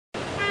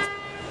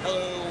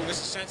Hello, this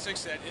is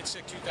Sensics at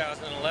ITSEC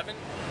 2011.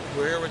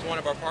 We're here with one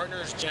of our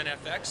partners,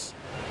 GenFX.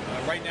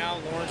 Right now,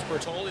 Lawrence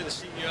Bertoli, the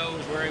CEO,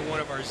 is wearing one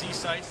of our Z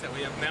sights that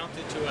we have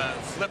mounted to a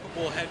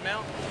flippable head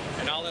mount,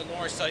 and I'll let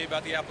Lawrence tell you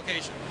about the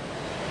application.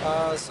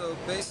 So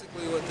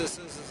basically what this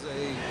is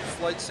a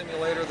flight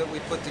simulator that we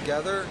put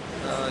together.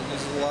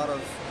 Uses a lot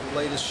of the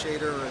latest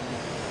shader and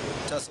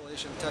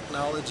tessellation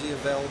technology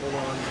available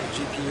on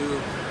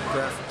GPU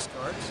graphics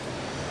cards.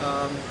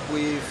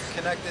 We've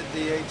connected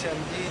the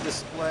HMD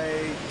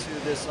display to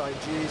this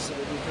IG so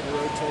that we can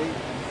rotate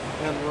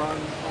and run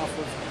off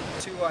of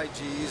two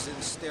IGs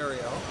in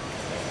stereo.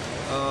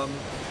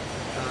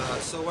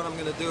 So what I'm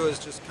going to do is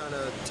just kind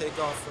of take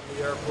off from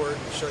the airport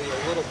and show you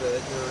a little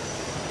bit.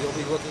 You'll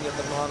be looking at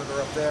the monitor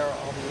up there.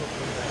 I'll be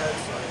looking at the head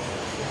side.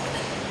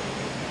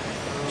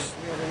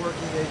 We have a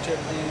working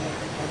HMD,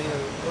 a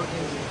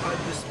working HUD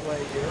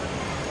display here.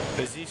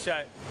 The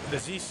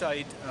Z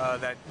sight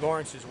that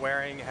Lawrence is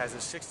wearing has a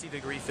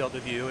 60-degree field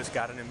of view. It's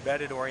got an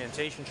embedded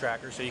orientation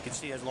tracker, so you can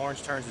see as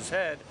Lawrence turns his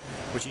head,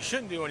 which he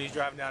shouldn't do when he's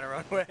driving down a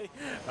runway,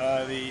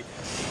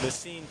 the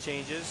scene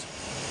changes.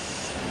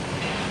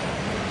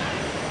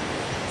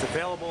 It's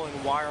available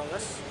in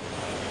wireless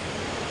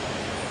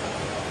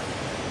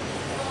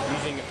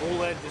using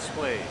OLED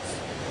displays.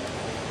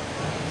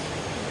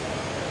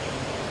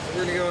 So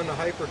we're going to go into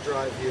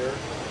hyperdrive here,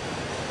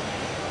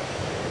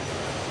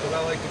 but I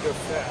like to go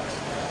fast.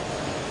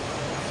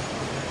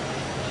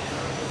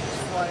 Let's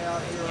fly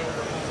out here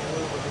over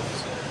Honolulu.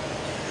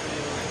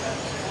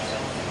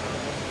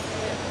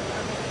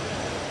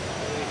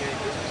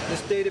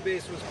 This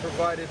database was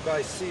provided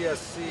by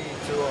CSC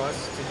to us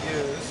to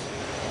use,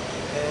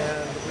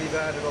 and we've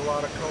added a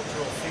lot of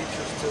cultural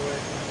features to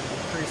it,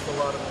 increased a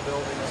lot of the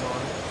buildings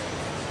on it.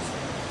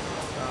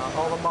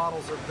 All the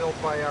models are built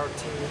by our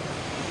team.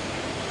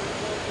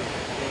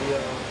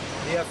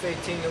 The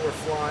F-18 that we're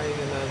flying,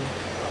 and then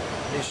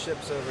these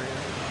ships over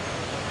here.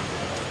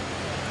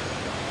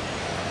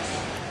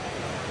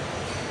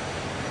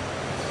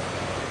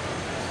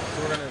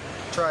 So we're going to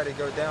try to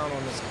go down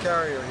on this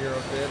carrier here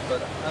a bit,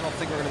 but I don't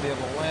think we're going to be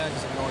able to land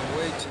because I'm going with